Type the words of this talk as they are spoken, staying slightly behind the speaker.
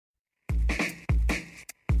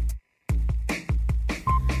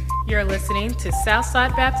You're listening to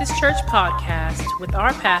Southside Baptist Church Podcast with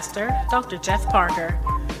our pastor, Dr. Jeff Parker.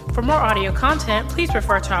 For more audio content, please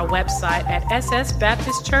refer to our website at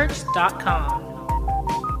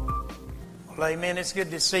ssbaptistchurch.com. Well, amen. It's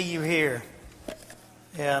good to see you here.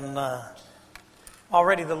 And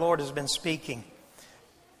already the Lord has been speaking.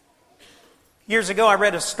 Years ago, I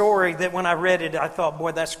read a story that when I read it, I thought,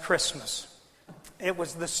 boy, that's Christmas. It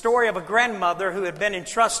was the story of a grandmother who had been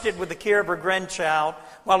entrusted with the care of her grandchild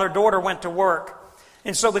while her daughter went to work.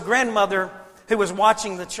 And so the grandmother who was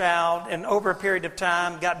watching the child and over a period of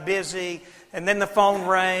time got busy, and then the phone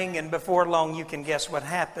rang, and before long you can guess what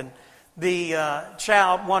happened. The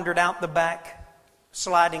child wandered out the back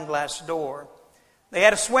sliding glass door. They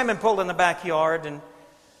had a swimming pool in the backyard, and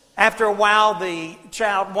after a while the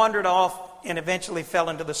child wandered off and eventually fell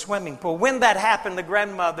into the swimming pool. When that happened, the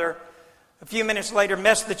grandmother, a few minutes later,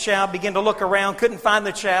 missed the child, began to look around, couldn't find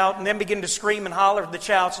the child, and then began to scream and holler the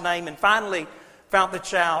child's name, and finally found the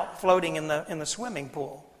child floating in the swimming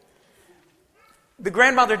pool. The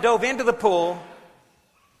grandmother dove into the pool,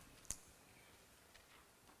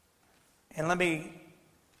 and let me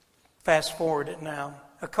fast forward it now.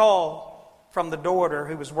 A call from the daughter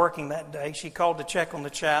who was working that day. She called to check on the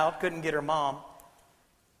child, couldn't get her mom.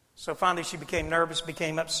 So finally she became nervous,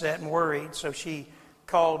 became upset and worried, so she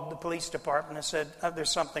called the police department and said,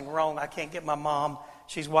 there's something wrong. I can't get my mom.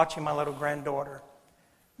 She's watching my little granddaughter.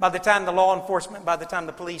 By the time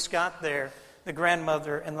the police got there, the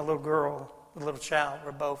grandmother and the little girl, the little child,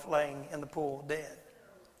 were both laying in the pool dead.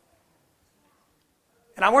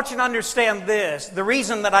 And I want you to understand this. The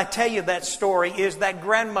reason that I tell you that story is that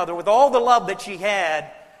grandmother, with all the love that she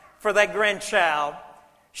had for that grandchild,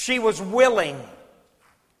 she was willing,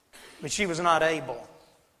 but she was not able.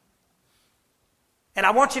 And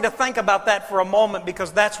I want you to think about that for a moment,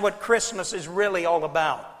 because that's what Christmas is really all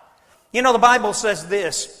about. You know, the Bible says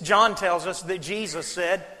this. John tells us that Jesus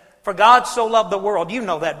said, "For God so loved the world." You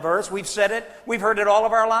know that verse. We've said it. We've heard it all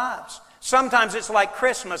of our lives. Sometimes it's like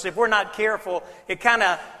Christmas. If we're not careful, it kind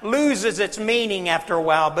of loses its meaning after a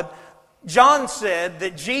while. But John said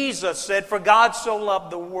that Jesus said, "For God so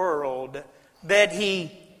loved the world that He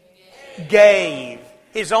gave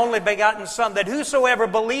His only begotten Son, that whosoever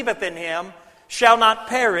believeth in Him shall not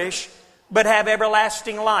perish, but have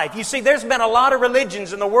everlasting life." You see, there's been a lot of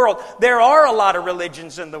religions in the world. There are a lot of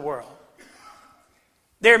religions in the world.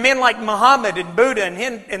 There are men like Muhammad and Buddha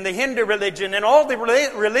and the Hindu religion and all the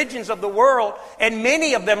religions of the world. And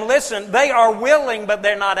many of them, listen, they are willing, but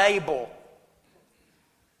they're not able.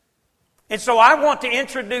 And so I want to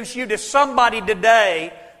introduce you to somebody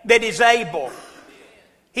today that is able.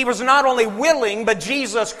 He was not only willing, but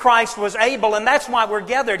Jesus Christ was able, and that's why we're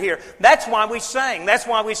gathered here. That's why we sing. That's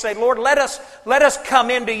why we say, "Lord, let us come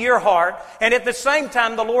into your heart." And at the same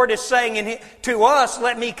time, the Lord is saying to us,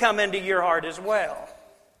 "Let me come into your heart as well."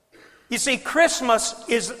 You see, Christmas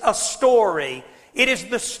is a story. It is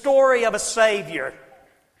the story of a Savior.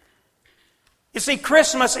 You see,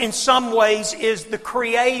 Christmas in some ways is the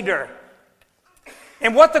Creator.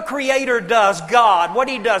 And what the Creator does, God, what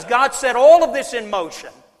He does, God set all of this in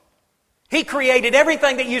motion. He created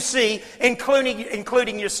everything that you see,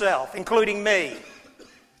 including yourself, including me.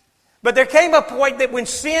 But there came a point that when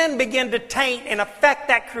sin began to taint and affect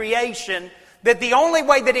that creation, that the only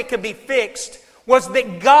way that it could be fixed was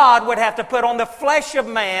that God would have to put on the flesh of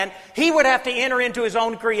man. He would have to enter into His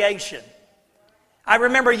own creation. I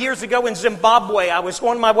remember years ago in Zimbabwe, I was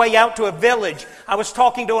on my way out to a village. I was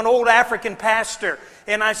talking to an old African pastor,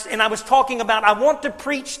 and I was talking about, I want to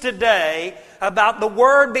preach today about the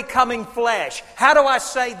Word becoming flesh. How do I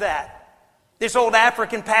say that? This old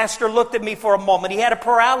African pastor looked at me for a moment. He had a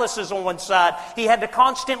paralysis on one side. He had to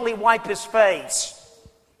constantly wipe his face.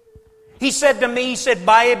 He said to me,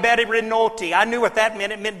 "Bae bere renoti." I knew what that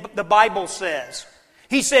meant. It meant the Bible says.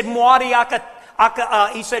 He said, "Mwari akati."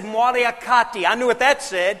 I knew what that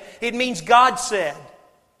said. It means God said.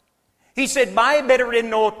 He said, "Bae bere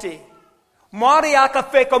renoti. Mwari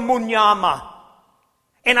akafeka munyama."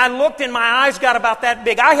 And I looked and my eyes got about that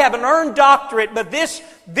big. I have an earned doctorate, but this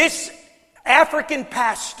African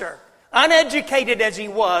pastor, uneducated as he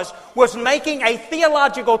was making a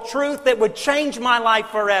theological truth that would change my life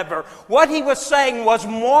forever. What he was saying was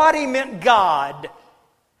Mwari meant God.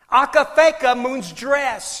 Akafeka means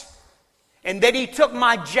dress. And then he took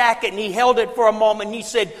my jacket and he held it for a moment and he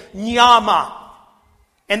said, "Nyama."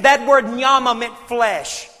 And that word nyama meant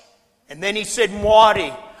flesh. And then he said,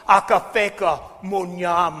 "Mwari akafeka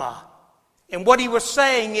munyama." And what he was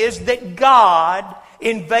saying is that God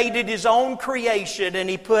invaded His own creation and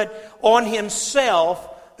He put on Himself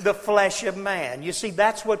the flesh of man. You see,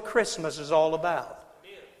 that's what Christmas is all about.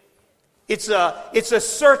 It's a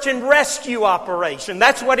search and rescue operation.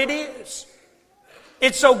 That's what it is.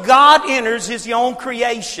 And so God enters His own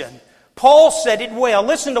creation. Paul said it well.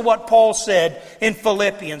 Listen to what Paul said in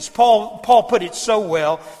Philippians. Paul put it so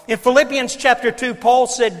well. In Philippians chapter 2, Paul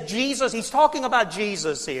said Jesus, he's talking about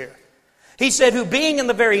Jesus here. He said, who being in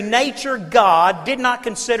the very nature God, did not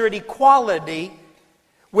consider it equality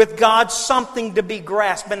with God something to be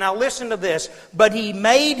grasped. But now listen to this. But He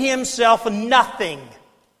made Himself nothing.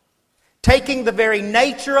 Taking the very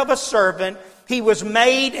nature of a servant, He was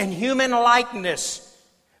made in human likeness.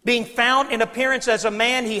 Being found in appearance as a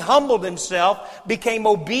man, He humbled Himself, became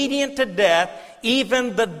obedient to death,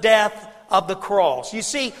 even the death of the cross. You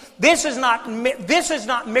see, this is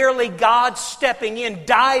not merely God stepping in,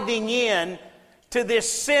 diving in to this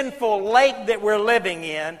sinful lake that we're living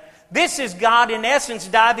in. This is God, in essence,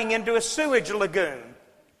 diving into a sewage lagoon.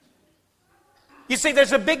 You see,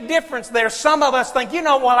 there's a big difference there. Some of us think, you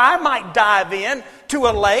know what, I might dive in to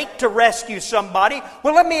a lake to rescue somebody.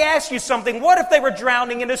 Well, let me ask you something. What if they were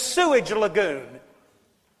drowning in a sewage lagoon?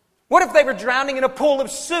 What if they were drowning in a pool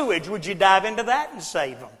of sewage? Would you dive into that and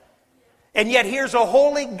save them? And yet here's a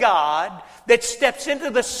holy God that steps into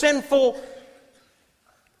the sinful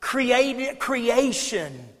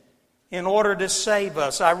creation in order to save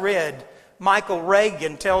us. I read Michael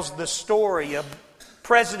Reagan tells the story of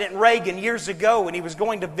President Reagan years ago when he was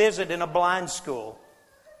going to visit in a blind school.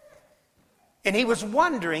 And he was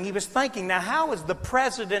wondering, he was thinking, now how is the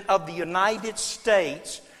President of the United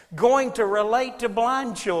States going to relate to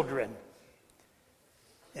blind children?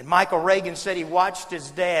 And Michael Reagan said he watched his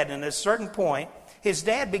dad, and at a certain point, his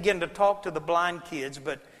dad began to talk to the blind kids,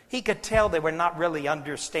 but he could tell they were not really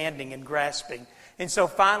understanding and grasping. And so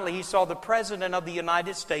finally he saw the President of the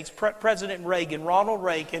United States, President Reagan, Ronald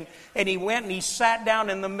Reagan, and he went and he sat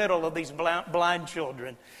down in the middle of these blind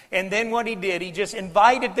children. And then what he did, he just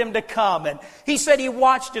invited them to come. And he said he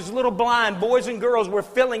watched as little blind boys and girls were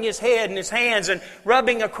filling his head and his hands and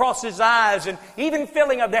rubbing across his eyes and even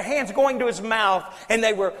filling up their hands going to his mouth. And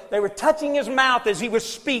they were touching his mouth as he was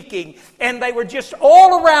speaking. And they were just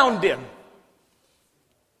all around him.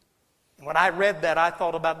 When I read that, I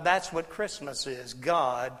thought about that's what Christmas is.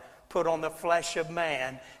 God put on the flesh of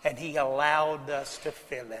man, and He allowed us to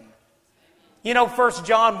feel Him. You know 1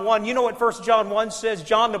 John 1, you know what 1 John 1 says?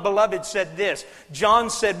 John the Beloved said this.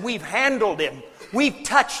 John said, we've handled Him, we've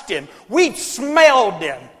touched Him, we've smelled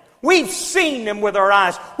Him, we've seen Him with our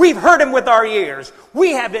eyes, we've heard Him with our ears,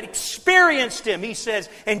 we have experienced Him, he says.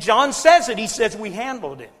 And John says it, he says we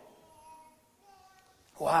handled Him.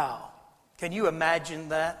 Wow. Can you imagine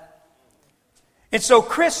that? And so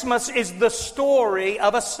Christmas is the story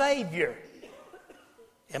of a Savior.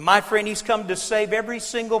 And my friend, He's come to save every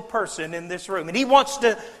single person in this room. And He wants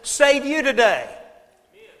to save you today.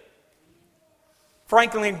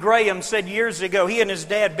 Franklin Graham said years ago, he and his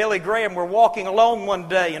dad, Billy Graham, were walking along one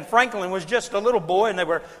day. And Franklin was just a little boy, and they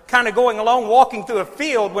were kind of going along, walking through a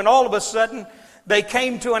field, when all of a sudden they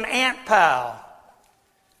came to an ant pile.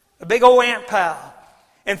 A big old ant pile.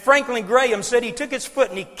 And Franklin Graham said he took his foot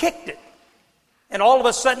and he kicked it. And all of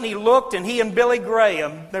a sudden he looked, and he and Billy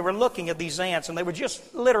Graham, they were looking at these ants, and they were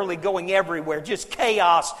just literally going everywhere. Just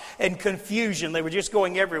chaos and confusion. They were just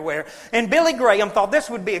going everywhere. And Billy Graham thought this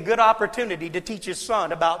would be a good opportunity to teach his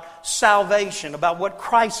son about salvation, about what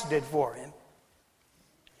Christ did for him.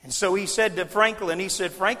 And so he said to Franklin,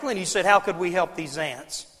 how could we help these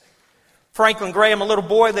ants? Franklin Graham, a little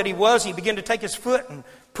boy that he was, he began to take his foot and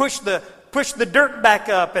push the dirt back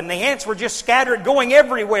up, and the ants were just scattered, going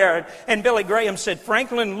everywhere. And Billy Graham said,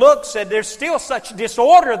 Franklin, look, said, there's still such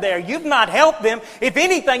disorder there. You've not helped them. If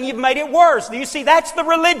anything, you've made it worse. You see, that's the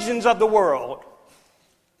religions of the world.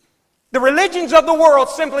 The religions of the world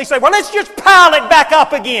simply say, well, let's just pile it back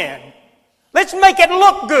up again. Let's make it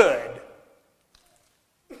look good.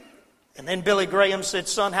 And then Billy Graham said,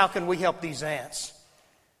 son, how can we help these ants?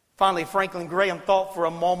 Finally, Franklin Graham thought for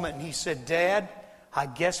a moment, and he said, Dad, I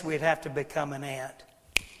guess we'd have to become an ant.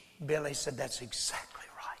 Billy said, that's exactly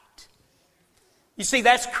right. You see,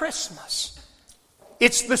 that's Christmas.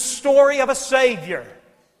 It's the story of a Savior.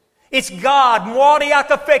 It's God,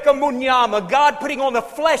 God putting on the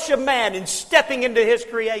flesh of man and stepping into His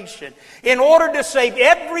creation in order to save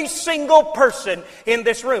every single person in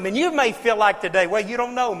this room. And you may feel like today, well, you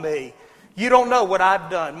don't know me. You don't know what I've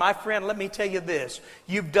done. My friend, let me tell you this.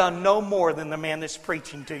 You've done no more than the man that's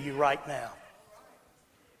preaching to you right now.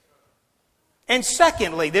 And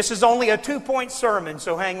secondly, this is only a 2-point sermon,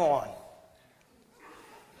 so hang on.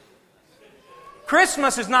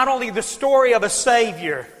 Christmas is not only the story of a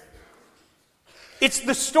Savior, it's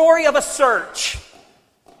the story of a search.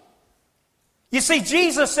 You see,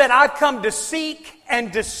 Jesus said, I've come to seek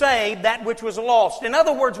and to save that which was lost. In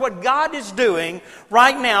other words, what God is doing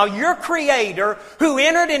right now, your Creator who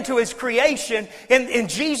entered into His creation in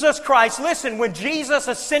Jesus Christ. Listen, when Jesus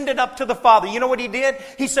ascended up to the Father, you know what He did?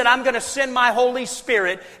 He said, I'm going to send my Holy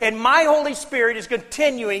Spirit, and my Holy Spirit is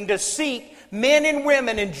continuing to seek men and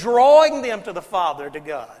women and drawing them to the Father, to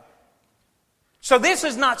God. So this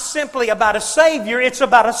is not simply about a Savior, it's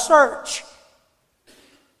about a search.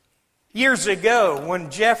 Years ago,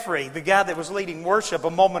 when Jeffrey, the guy that was leading worship a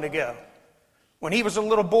moment ago, when he was a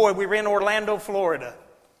little boy, we were in Orlando, Florida.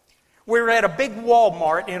 We were at a big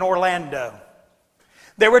Walmart in Orlando.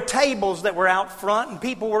 There were tables that were out front and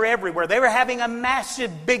people were everywhere. They were having a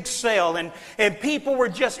massive big sale and people were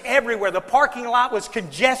just everywhere. The parking lot was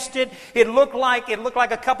congested. It looked like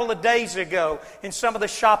a couple of days ago in some of the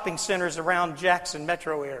shopping centers around Jackson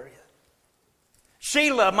metro area.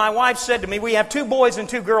 Sheila, my wife, said to me, we have 2 boys and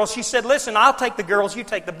 2 girls. She said, listen, I'll take the girls, you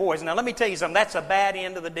take the boys. Now let me tell you something, that's a bad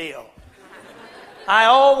end of the deal. I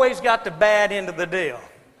always got the bad end of the deal.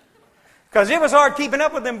 Because it was hard keeping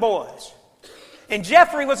up with them boys. And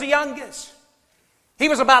Jeffrey was the youngest. He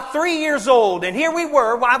was about 3 years old. And here we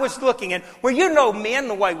were, I was looking, and well, you know men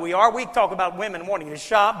the way we are. We talk about women wanting to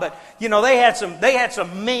shop, but you know, they had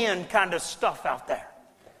some men kind of stuff out there.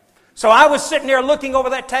 So I was sitting there looking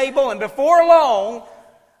over that table, and before long,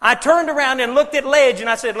 I turned around and looked at Ledge, and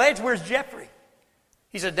I said, Ledge, where's Jeffrey?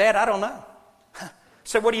 He said, Dad, I don't know. I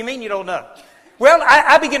said, what do you mean you don't know? Well,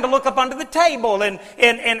 I began to look up under the table, and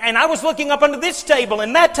I was looking up under this table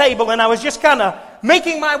and that table, and I was just kind of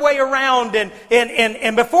making my way around,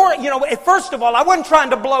 and before, you know, first of all, I wasn't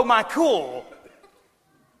trying to blow my cool.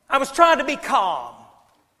 I was trying to be calm.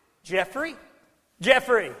 Jeffrey,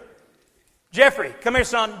 come here,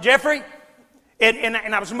 son. Jeffrey. And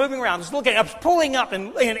I was moving around, I was pulling up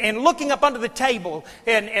and looking up under the table.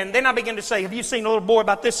 And then I began to say, have you seen a little boy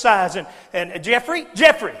about this size? And Jeffrey.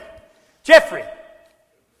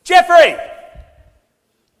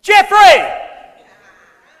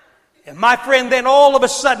 And my friend, then all of a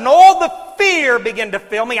sudden, all the fear began to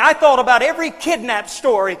fill me. I thought about every kidnapped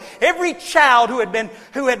story, every child who had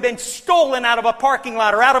been stolen out of a parking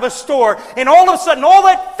lot or out of a store. And all of a sudden, all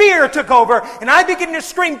that fear took over, and I began to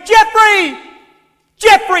scream, Jeffrey!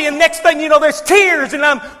 And next thing you know, there's tears, and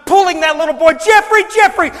I'm pulling that little boy,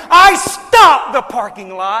 Jeffrey! I stopped the parking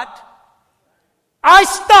lot. I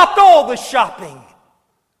stopped all the shopping.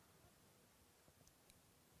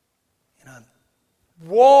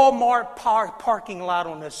 Walmart parking lot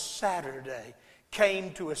on a Saturday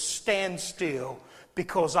came to a standstill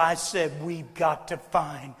because I said, we've got to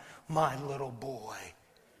find my little boy.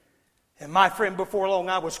 And my friend, before long,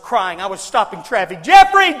 I was crying. I was stopping traffic.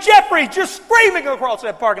 Jeffrey, just screaming across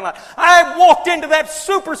that parking lot. I walked into that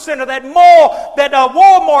supercenter, that mall, that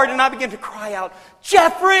Walmart, and I began to cry out,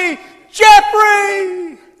 Jeffrey!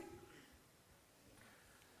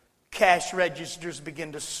 Cash registers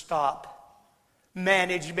began to stop.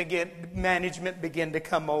 Management began to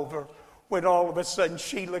come over. When all of a sudden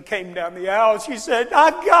Sheila came down the aisle, she said,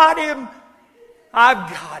 I've got him.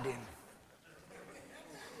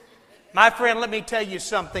 My friend, let me tell you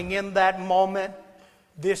something. In that moment,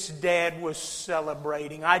 this dad was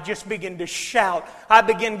celebrating. I just began to shout. I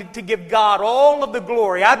began to give God all of the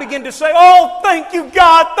glory. I began to say, oh, thank you,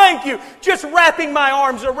 God, thank you. Just wrapping my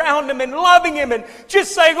arms around him and loving him and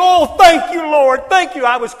just saying, oh, thank you, Lord, thank you.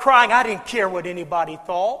 I was crying. I didn't care what anybody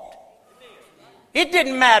thought. It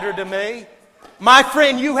didn't matter to me. My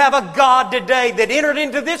friend, you have a God today that entered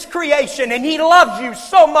into this creation, and He loves you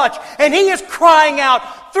so much, and He is crying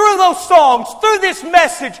out through those songs, through this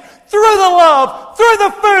message, through the love, through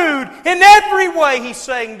the food, in every way He's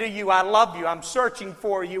saying to you, I love you, I'm searching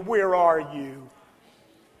for you, where are you?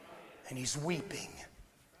 And He's weeping.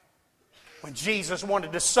 When Jesus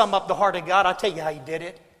wanted to sum up the heart of God, I'll tell you how He did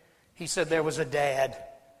it. He said there was a dad.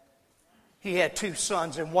 He had 2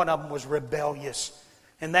 sons, and one of them was rebellious.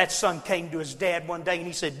 And that son came to his dad one day and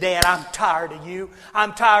he said, Dad, I'm tired of you.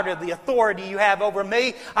 I'm tired of the authority you have over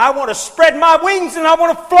me. I want to spread my wings and I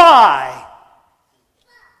want to fly.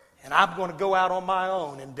 And I'm going to go out on my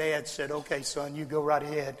own. And Dad said, okay, son, you go right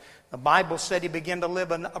ahead. The Bible said he began to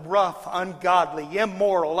live a rough, ungodly,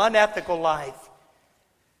 immoral, unethical life.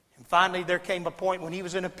 And finally there came a point when he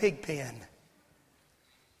was in a pig pen.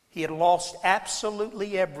 He had lost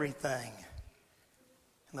absolutely everything.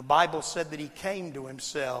 And the Bible said that he came to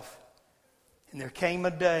himself. And there came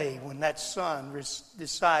a day when that son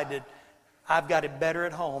decided, I've got it better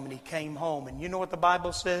at home. And he came home. And you know what the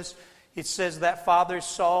Bible says? It says that father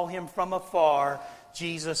saw him from afar.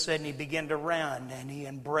 Jesus said, and he began to run. And he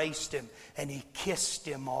embraced him. And he kissed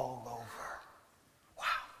him all over. Wow.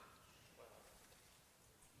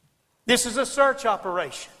 This is a search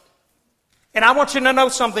operation. And I want you to know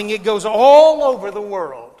something. It goes all over the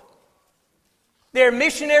world. There are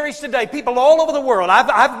missionaries today, people all over the world.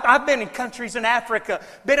 I've been in countries in Africa,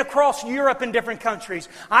 been across Europe in different countries.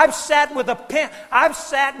 I've sat with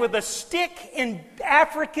a stick in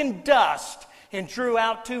African dust and drew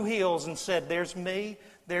out two hills and said, there's me,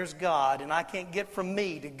 there's God. And I can't get from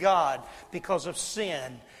me to God because of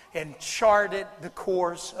sin, and charted the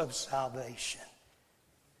course of salvation.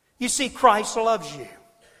 You see, Christ loves you.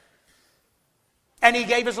 And He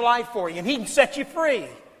gave His life for you, and He can set you free.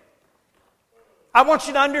 I want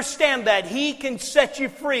you to understand that He can set you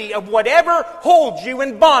free of whatever holds you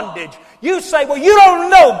in bondage. You say, well, you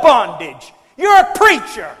don't know bondage. You're a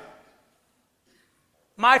preacher.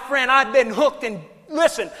 My friend, I've been hooked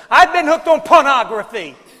on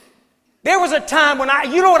pornography. There was a time when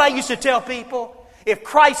you know what I used to tell people? If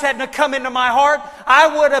Christ hadn't come into my heart,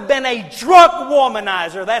 I would have been a drunk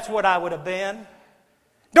womanizer. That's what I would have been.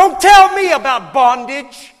 Don't tell me about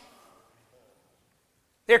bondage.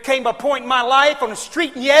 There came a point in my life on a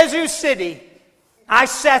street in Yazoo City. I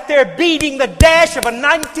sat there beating the dash of a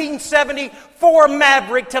 1974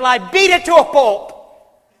 Maverick till I beat it to a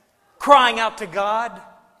pulp, crying out to God.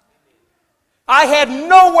 I had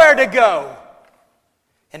nowhere to go.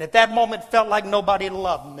 And at that moment felt like nobody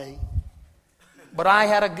loved me. But I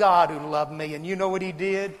had a God who loved me. And you know what He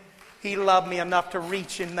did? He loved me enough to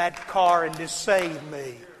reach in that car and to save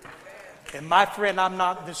me. And my friend, I'm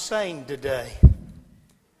not the same today.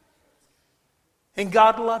 And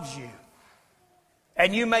God loves you.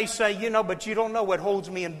 And you may say, but you don't know what holds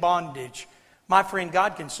me in bondage. My friend,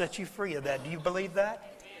 God can set you free of that. Do you believe that?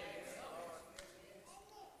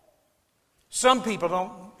 Some people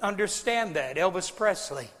don't understand that. Elvis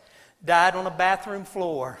Presley died on a bathroom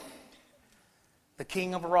floor. The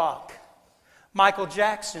king of rock. Michael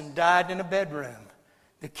Jackson died in a bedroom.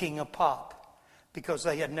 The king of pop. Because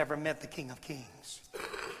they had never met the King of Kings.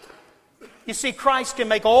 You see, Christ can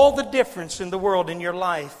make all the difference in the world in your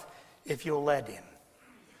life if you'll let Him.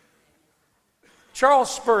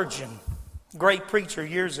 Charles Spurgeon, great preacher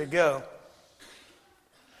years ago,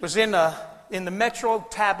 was in the Metro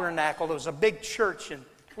Tabernacle. There was a big church in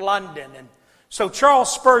London. And so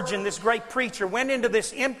Charles Spurgeon, this great preacher, went into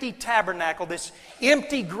this empty tabernacle, this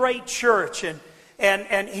empty great church,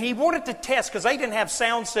 and he wanted to test, because they didn't have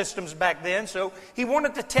sound systems back then, so he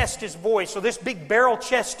wanted to test his voice. So this big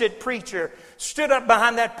barrel-chested preacher stood up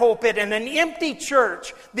behind that pulpit in an empty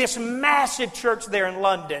church, this massive church there in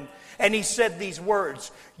London, and he said these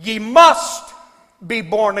words, "Ye must be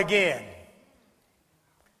born again."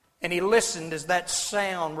 And he listened as that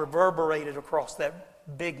sound reverberated across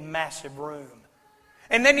that big, massive room.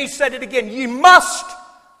 And then he said it again, "Ye must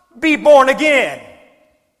be born again."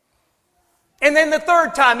 And then the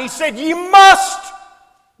third time he said, "You must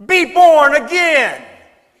be born again."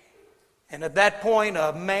 And at that point,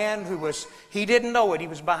 a man he didn't know it, he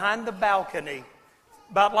was behind the balcony,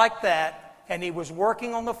 about like that, and he was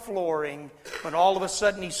working on the flooring, when all of a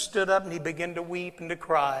sudden he stood up and he began to weep and to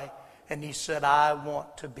cry, and he said, "I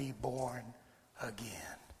want to be born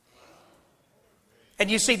again." And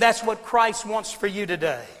you see, that's what Christ wants for you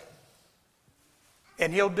today.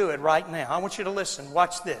 And He'll do it right now. I want you to listen.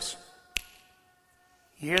 Watch this.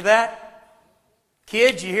 You hear that?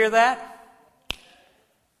 Kids, you hear that?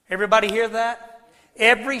 Everybody hear that?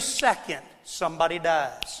 Every second somebody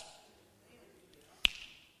dies.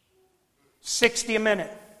 60 a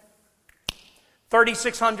minute.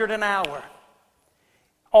 3,600 an hour.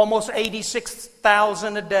 Almost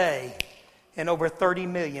 86,000 a day. And over 30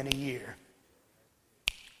 million a year.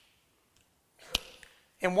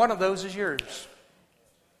 And one of those is yours.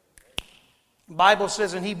 The Bible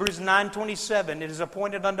says in Hebrews 9:27, "It is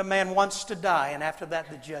appointed unto man once to die, and after that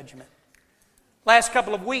the judgment." Last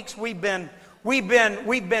couple of weeks we've been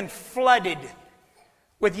flooded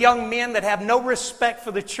with young men that have no respect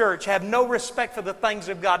for the church, have no respect for the things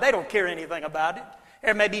of God. They don't care anything about it.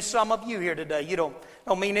 There may be some of you here today. You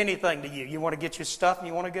don't mean anything to you. You want to get your stuff and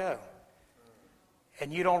you want to go.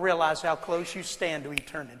 And you don't realize how close you stand to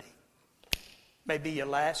eternity. May be your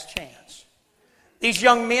last chance. These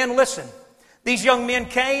young men, listen. These young men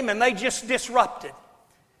came and they just disrupted.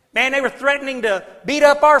 Man, they were threatening to beat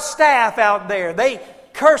up our staff out there. They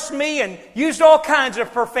cursed me and used all kinds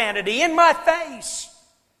of profanity in my face.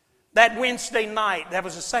 That Wednesday night, that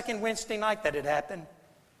was the second Wednesday night that had happened.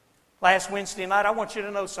 Last Wednesday night, I want you to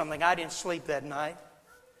know something. I didn't sleep that night.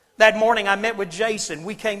 That morning I met with Jason.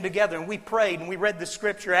 We came together and we prayed and we read the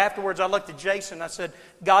scripture. Afterwards I looked at Jason and I said,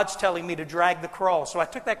 "God's telling me to drag the cross." So I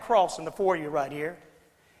took that cross in the foyer right here.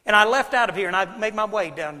 And I left out of here and I made my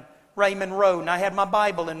way down Raymond Road, and I had my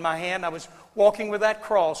Bible in my hand. I was walking with that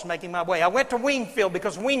cross, making my way. I went to Wingfield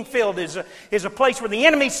because Wingfield is a place where the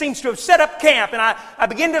enemy seems to have set up camp. And I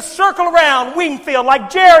began to circle around Wingfield like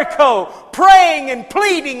Jericho, praying and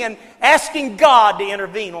pleading and asking God to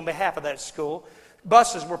intervene on behalf of that school.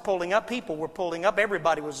 Buses were pulling up, people were pulling up,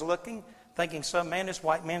 everybody was looking, thinking, this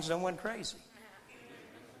white man's done one crazy.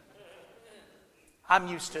 I'm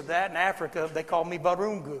used to that. In Africa, they call me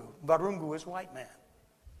Barungu. Barungu is white man.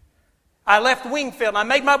 I left Wingfield and I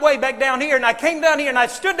made my way back down here, and I came down here and I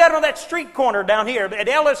stood down on that street corner down here at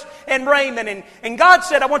Ellis and Raymond, and God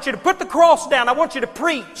said, I want you to put the cross down. I want you to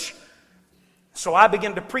preach. So I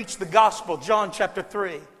began to preach the gospel, John chapter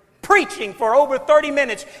 3. Preaching for over 30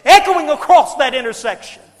 minutes, echoing across that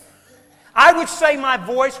intersection. I would say my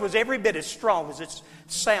voice was every bit as strong as it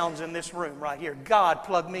sounds in this room right here. God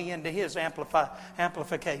plugged me into His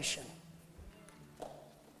amplification.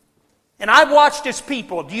 And I watched His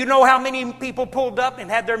people. Do you know how many people pulled up and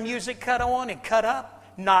had their music cut on and cut up?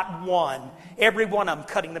 Not one. Every one of them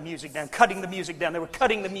cutting the music down, cutting the music down. They were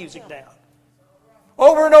cutting the music down.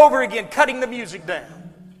 Over and over again, cutting the music down.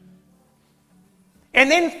 And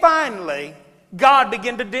then finally, God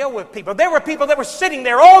began to deal with people. There were people that were sitting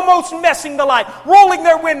there almost messing the light, rolling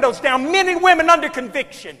their windows down, men and women under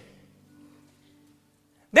conviction.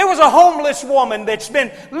 There was a homeless woman that's been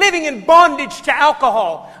living in bondage to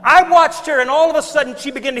alcohol. I watched her, and all of a sudden she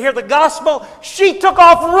began to hear the gospel. She took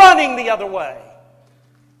off running the other way.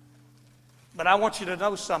 But I want you to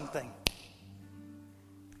know something.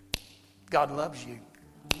 God loves you.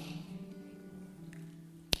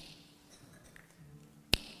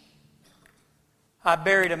 I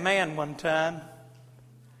buried a man one time,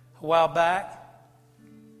 a while back.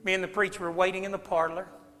 Me and the preacher were waiting in the parlor.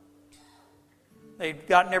 They'd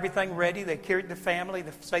gotten everything ready. They carried the family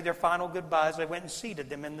to say their final goodbyes. They went and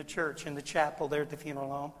seated them in the church, in the chapel there at the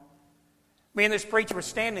funeral home. Me and this preacher were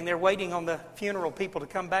standing there waiting on the funeral people to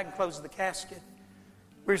come back and close the casket.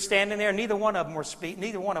 We were standing there, and neither one of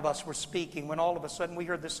us were speaking, when all of a sudden we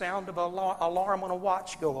heard the sound of an alarm on a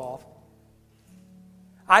watch go off.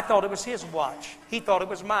 I thought it was his watch. He thought it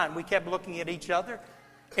was mine. We kept looking at each other.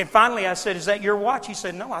 And finally I said, "Is that your watch?" He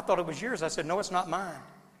said, "No, I thought it was yours." I said, "No, it's not mine."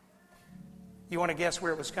 You want to guess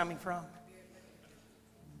where it was coming from?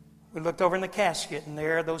 We looked over in the casket, and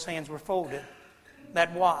there those hands were folded.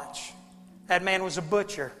 That watch. That man was a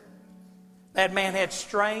butcher. That man had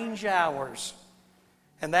strange hours.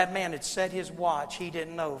 And that man had set his watch he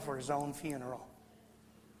didn't know for his own funeral.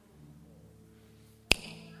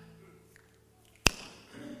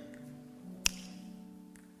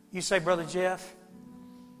 You say, "Brother Jeff,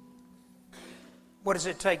 what does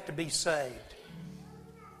it take to be saved?"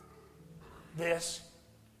 This.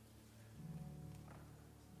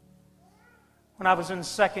 When I was in the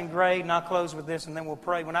second grade, and I'll close with this and then we'll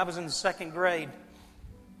pray. When I was in the second grade,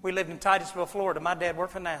 we lived in Titusville, Florida. My dad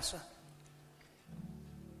worked for NASA.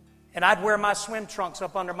 And I'd wear my swim trunks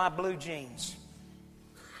up under my blue jeans.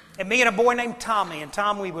 And me and a boy named Tommy, and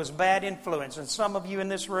Tommy was bad influence. And some of you in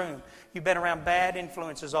this room, you've been around bad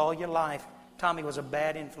influences all your life. Tommy was a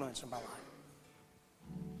bad influence in my life.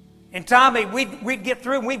 And Tommy, we'd get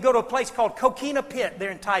through and we'd go to a place called Coquina Pit there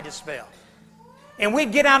in Titusville. And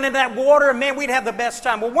we'd get out in that water, and man, we'd have the best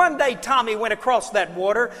time. Well, one day Tommy went across that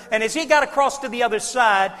water, and as he got across to the other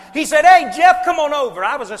side, he said, "Hey, Jeff, come on over."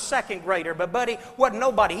 I was a second grader, but Buddy wasn't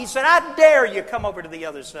nobody. He said, "I dare you come over to the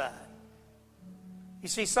other side." You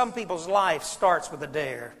see, some people's life starts with a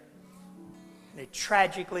dare. And it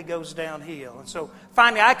tragically goes downhill. And so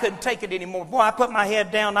finally I couldn't take it anymore. Boy, I put my head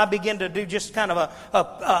down and I began to do just kind of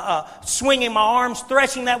a swinging my arms,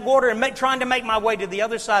 threshing that water and trying to make my way to the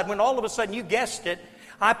other side. When all of a sudden, you guessed it,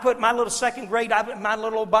 I put my little second grade, my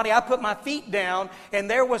little old body, I put my feet down and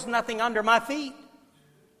there was nothing under my feet.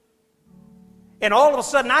 And all of a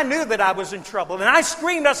sudden I knew that I was in trouble. And I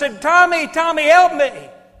screamed, I said, Tommy, help me.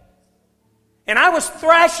 And I was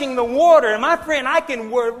thrashing the water. And my friend, I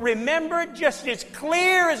can remember it just as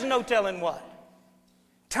clear as no telling what.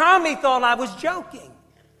 Tommy thought I was joking.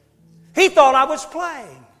 He thought I was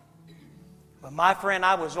playing. But my friend,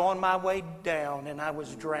 I was on my way down and I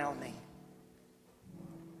was drowning.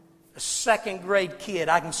 A second grade kid,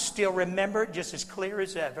 I can still remember it just as clear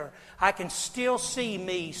as ever. I can still see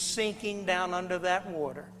me sinking down under that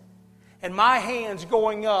water. And my hands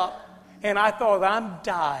going up. And I thought, I'm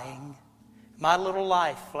dying. My little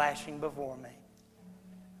life flashing before me.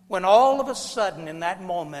 When all of a sudden in that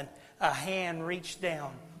moment, a hand reached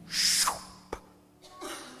down,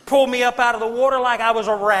 pulled me up out of the water like I was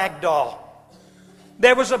a rag doll.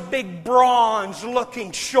 There was a big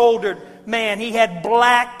bronze-looking shouldered man. He had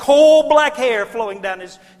coal black hair flowing down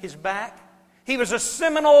his back. He was a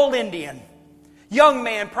Seminole Indian. Young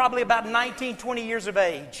man, probably about 19, 20 years of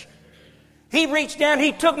age. He reached down,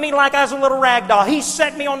 he took me like I was a little rag doll. He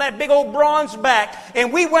set me on that big old bronze back,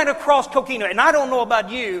 and we went across Coquina. And I don't know about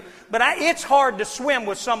you, but it's hard to swim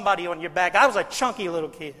with somebody on your back. I was a chunky little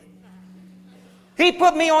kid. He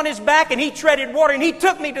put me on his back, and he treaded water, and he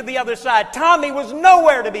took me to the other side. Tommy was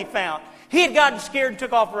nowhere to be found. He had gotten scared and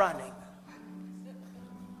took off running.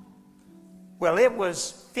 Well, it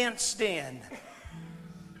was fenced in.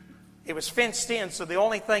 It was fenced in, so the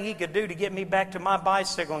only thing he could do to get me back to my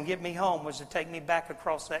bicycle and get me home was to take me back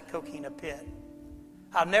across that Coquina pit.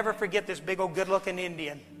 I'll never forget this big old good-looking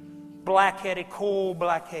Indian, black-headed, coal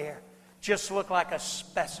black hair, just looked like a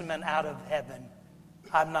specimen out of heaven.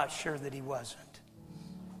 I'm not sure that he wasn't.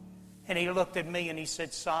 And he looked at me and he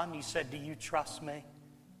said, "Son," he said, "do you trust me?"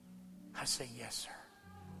 I said, "Yes,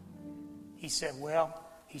 sir." He said, "Well,"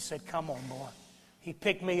 he said, "come on, boy." He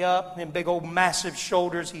picked me up, them big old massive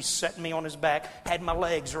shoulders. He set me on his back, had my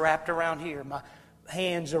legs wrapped around here, my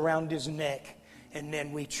hands around his neck. And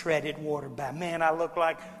then we treaded water back. Man, I look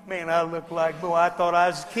like, boy, I thought I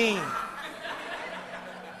was king.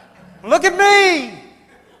 Look at me!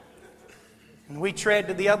 And we tread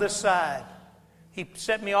to the other side. He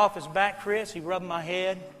set me off his back, Chris. He rubbed my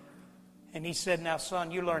head. And he said, "Now,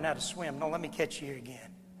 son, you learn how to swim. Don't let me catch you here again."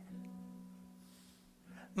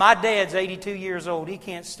 My dad's 82 years old. He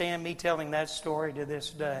can't stand me telling that story to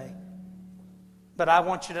this day. But I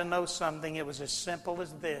want you to know something. It was as simple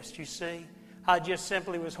as this. You see, I just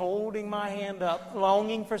simply was holding my hand up,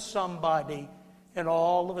 longing for somebody, and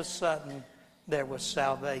all of a sudden, there was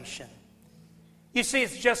salvation. You see,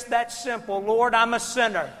 it's just that simple. Lord, I'm a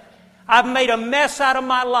sinner. I've made a mess out of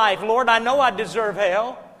my life. Lord, I know I deserve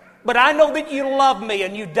hell. But I know that you love me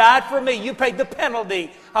and you died for me. You paid the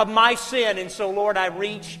penalty of my sin. And so, Lord, I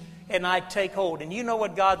reach and I take hold. And you know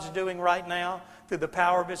what God's doing right now through the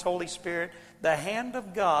power of His Holy Spirit? The hand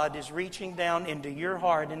of God is reaching down into your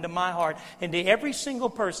heart, into my heart, into every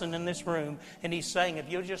single person in this room. And He's saying, if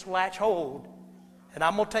you'll just latch hold. And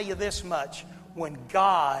I'm going to tell you this much. When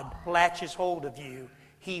God latches hold of you,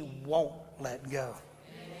 He won't let go.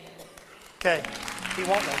 Okay? He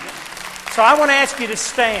won't let go. So I want to ask you to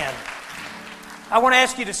stand. I want to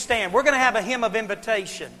ask you to stand. We're going to have a hymn of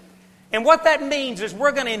invitation. And what that means is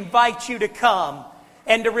we're going to invite you to come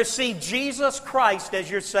and to receive Jesus Christ as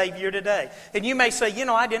your Savior today. And you may say,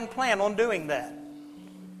 I didn't plan on doing that.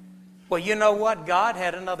 Well, you know what? God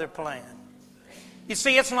had another plan. You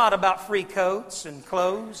see, it's not about free coats and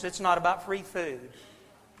clothes. It's not about free food.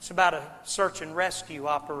 It's about a search and rescue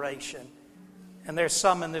operation. And there's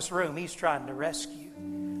some in this room He's trying to rescue.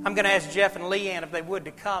 I'm going to ask Jeff and Leanne if they would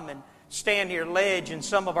to come and stand here. Ledge and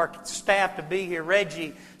some of our staff to be here.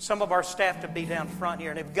 Reggie, some of our staff to be down front here.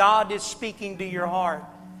 And if God is speaking to your heart,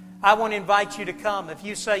 I want to invite you to come. If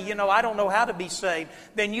you say, I don't know how to be saved,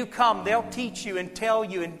 then you come. They'll teach you and tell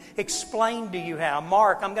you and explain to you how.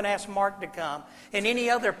 Mark, I'm going to ask Mark to come. And any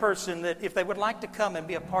other person that if they would like to come and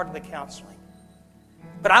be a part of the counseling.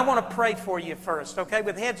 But I want to pray for you first, okay?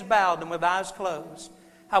 With heads bowed and with eyes closed.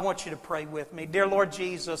 I want you to pray with me. Dear Lord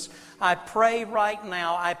Jesus, I pray right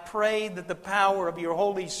now, I pray that the power of your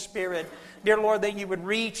Holy Spirit, dear Lord, that you would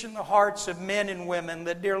reach in the hearts of men and women,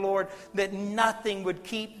 that, dear Lord, that nothing would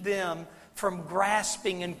keep them from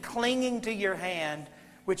grasping and clinging to your hand,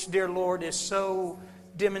 which, dear Lord, is so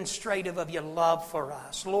demonstrative of your love for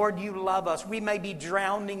us. Lord, you love us. We may be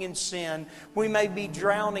drowning in sin. We may be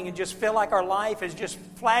drowning and just feel like our life is just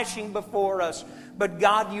flashing before us. But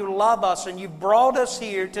God, you love us and you've brought us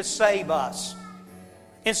here to save us.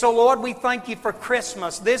 And so, Lord, we thank you for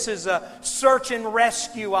Christmas. This is a search and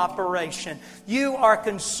rescue operation. You are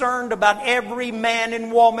concerned about every man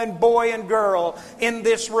and woman, boy and girl in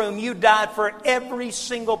this room. You died for every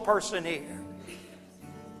single person here.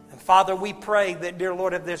 Father, we pray that, dear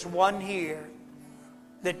Lord, if there's one here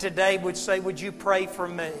that today would say, would you pray for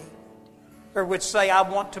me? Or would say, I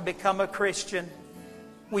want to become a Christian.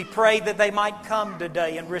 We pray that they might come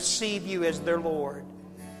today and receive you as their Lord.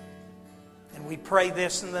 And we pray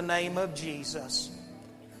this in the name of Jesus.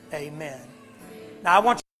 Amen. Now I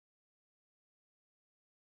want you